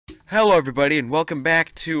Hello everybody and welcome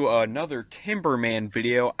back to another Timberman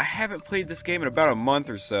video. I haven't played this game in about a month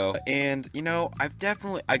or so, and you know, I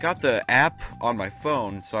got the app on my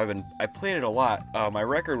phone, so I played it a lot. My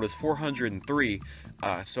record was 403,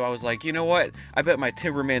 so I was like, you know what? I bet my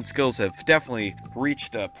Timberman skills have definitely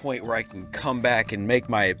reached a point where I can come back and make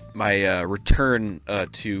my return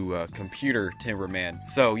to computer Timberman.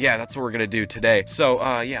 So yeah, that's what we're gonna do today.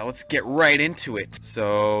 So yeah, let's get right into it.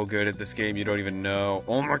 So good at this game, you don't even know.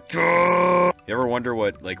 Oh my god! You ever wonder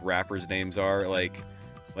what like rappers' names are, like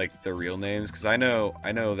their real names? Because I know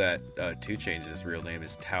that 2 Chainz's real name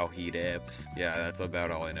is Tawheed Epps. Yeah, that's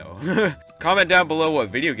about all I know. Comment down below what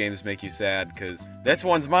video games make you sad, because this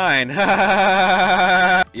one's mine.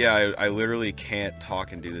 Yeah, I literally can't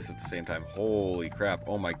talk and do this at the same time. Holy crap!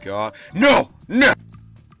 Oh my god! No! No!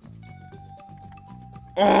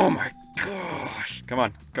 Oh my gosh! Come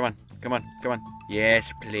on! Come on! Come on! Come on!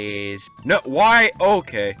 Yes, please. No, why?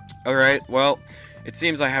 Okay. Alright, well, it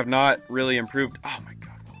seems I have not really improved. Oh my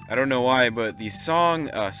god. I don't know why, but the song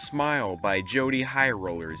Smile by Jody High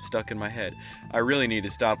Roller is stuck in my head. I really need to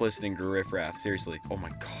stop listening to Riff Raff, seriously. Oh my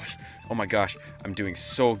gosh. Oh my gosh. I'm doing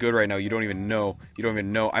so good right now. You don't even know. You don't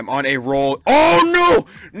even know. I'm on a roll. Oh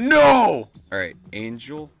no! No! Alright,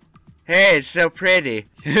 Angel. Hey, it's so pretty.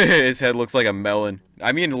 His head looks like a melon.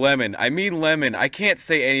 I mean lemon. I mean lemon. I can't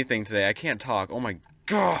say anything today. I can't talk. Oh my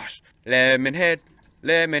gosh. Lemon head.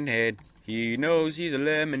 Lemon head. He knows he's a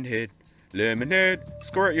lemon head. Lemon head.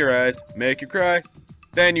 Squirt your eyes. Make you cry.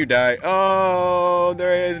 Then you die. Oh,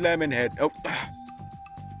 there is lemon head. Oh.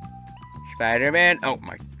 Spider-Man. Oh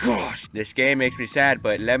my gosh. This game makes me sad,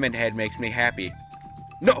 but lemon head makes me happy.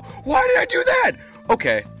 No. Why did I do that?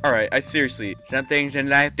 Okay, alright, I seriously. Some things in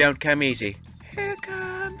life don't come easy. Here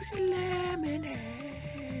comes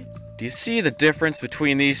Lemonhead. Do you see the difference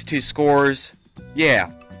between these 2 scores?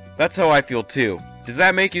 Yeah, that's how I feel too. Does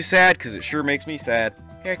that make you sad? Because it sure makes me sad.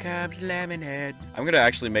 Here comes Lemonhead. I'm gonna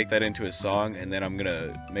actually make that into a song, and then I'm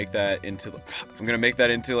gonna make that into I'm gonna make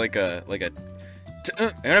it into a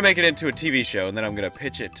TV show, and then I'm gonna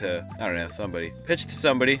pitch it to, I don't know, somebody. Pitch to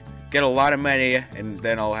somebody, get a lot of money, and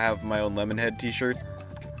then I'll have my own Lemonhead t-shirts.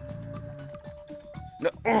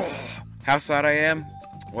 No, oh, how sad I am?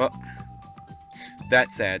 Well,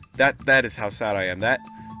 that's sad. That is how sad I am. That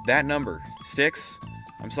number, 6,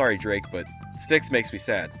 I'm sorry Drake, but 6 makes me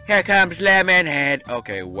sad. Here comes Lemonhead.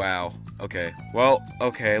 Okay, wow. Okay, well,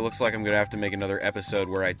 okay, looks like I'm gonna have to make another episode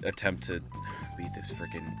where I attempt to beat this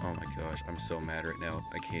freaking. Oh my gosh, I'm so mad right now.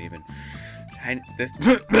 I can't even.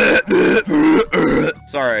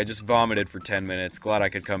 Sorry, I just vomited for 10 minutes. Glad I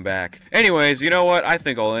could come back. Anyways, you know what? I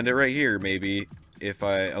think I'll end it right here, maybe.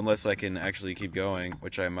 Unless I can actually keep going,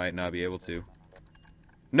 which I might not be able to.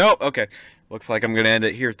 Nope, okay. Looks like I'm gonna end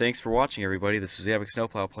it here. Thanks for watching, everybody. This was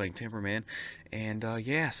TheEpicSnowPlow playing Timberman. And,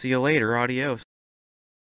 yeah, see you later. Adios.